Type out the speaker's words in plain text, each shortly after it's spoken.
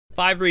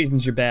5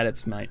 reasons you're bad at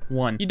Smite.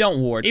 1, you don't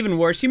ward. Even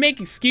worse, you make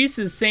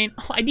excuses saying,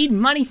 oh, I need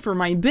money for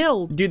my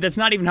build. Dude, that's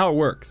not even how it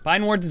works.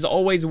 Buying wards is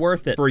always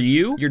worth it. For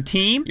you, your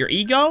team, your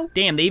ego.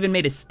 Damn, they even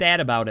made a stat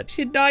about it.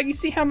 Shit, dog, you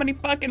see how many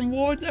fucking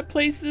wards I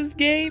placed this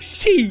game?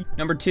 Shit.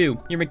 Number 2,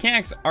 your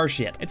mechanics are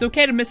shit. It's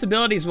okay to miss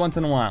abilities once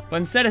in a while, but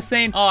instead of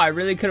saying, oh, I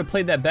really could have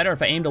played that better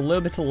if I aimed a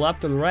little bit to the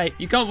left or the right,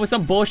 you come up with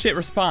some bullshit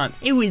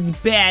response. It was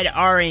bad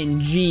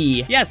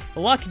RNG. Yes,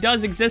 luck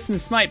does exist in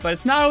Smite, but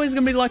it's not always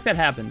gonna be luck that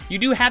happens. You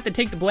do have to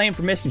take the blame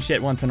for missing shit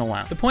once in a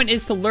while. The point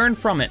is to learn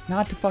from it,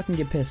 not to fucking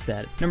get pissed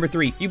at it. Number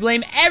 3, you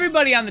blame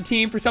everybody on the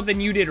team for something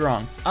you did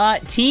wrong.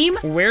 Team,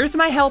 where's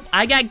my help?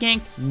 I got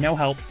ganked, no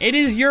help. It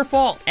is your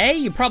fault. A,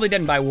 you probably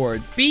didn't buy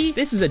wards. B,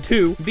 this is a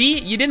 2. B,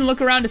 you didn't look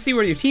around to see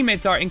where your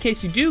teammates are in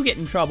case you do get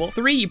in trouble.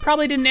 3, you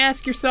probably didn't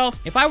ask yourself,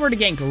 if I were to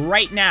gank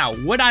right now,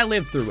 would I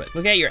live through it?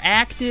 Look at your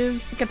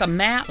actives, look at the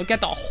map, look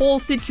at the whole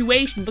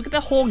situation, look at the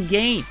whole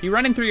game. You're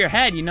running through your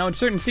head, you know, in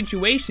certain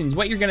situations,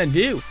 what you're gonna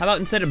do. How about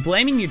instead of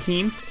blaming your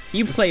team,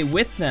 you play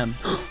with them?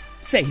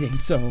 Say it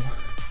ain't so.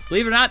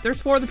 Believe it or not,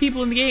 there's 4 other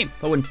people in the game.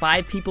 But when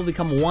 5 people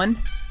become 1,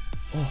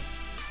 oh,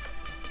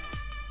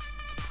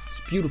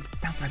 it's beautiful, it's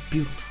downright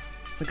beautiful.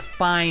 It's like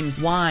fine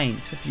wine,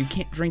 except you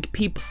can't drink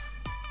people.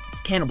 It's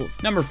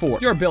cannibals. Number 4,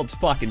 your builds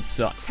fucking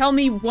suck. Tell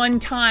me one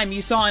time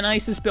you saw an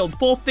ISIS build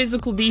full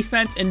physical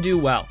defense and do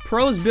well.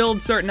 Pros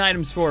build certain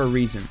items for a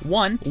reason.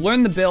 1,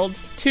 learn the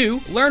builds. 2,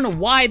 learn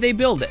why they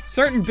build it.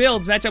 Certain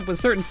builds match up with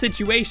certain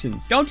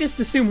situations. Don't just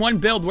assume one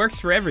build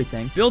works for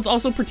everything. Builds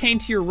also pertain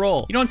to your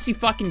role. You don't see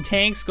fucking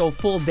tanks go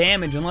full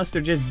damage unless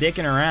they're just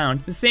dicking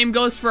around. The same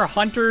goes for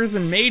hunters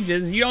and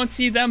mages. You don't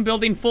see them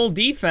building full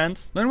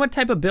defense. Learn what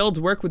type of builds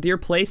work with your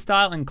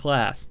playstyle and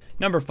class.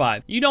 Number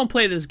 5, you don't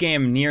play this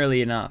game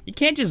nearly enough. You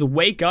can't just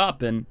wake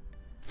up and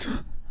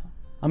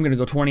I'm gonna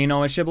go 20-0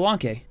 at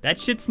Xbalanque. That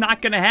shit's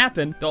not gonna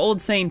happen. The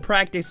old saying,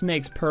 practice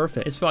makes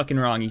perfect, is fucking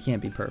wrong. You can't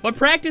be perfect. But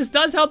practice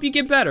does help you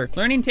get better.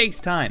 Learning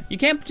takes time. You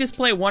can't just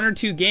play 1 or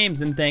 2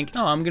 games and think,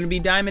 oh, I'm gonna be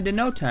diamond in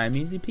no time,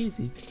 easy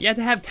peasy. You have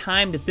to have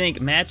time to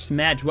think, match to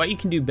match, what you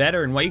can do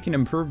better and what you can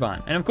improve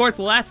on. And of course,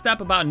 the last step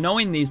about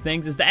knowing these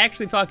things is to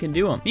actually fucking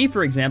do them. Me,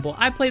 for example,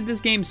 I played this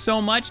game so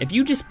much, if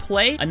you just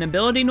play an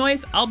ability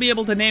noise, I'll be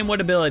able to name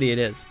what ability it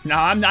is.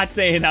 Now, I'm not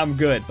saying I'm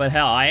good, but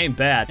hell, I ain't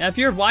bad. Now, if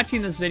you're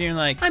watching this video and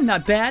you're like, I'm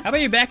not bad, how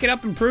about you back it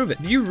up and prove it?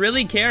 If you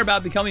really care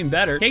about becoming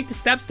better, take the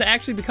steps to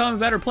actually become a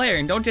better player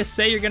and don't just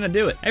say you're gonna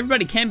do it.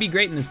 Everybody can be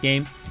great in this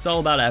game. It's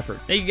all about effort.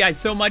 Thank you guys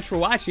so much for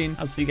watching.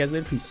 I'll see you guys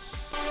later.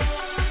 Peace.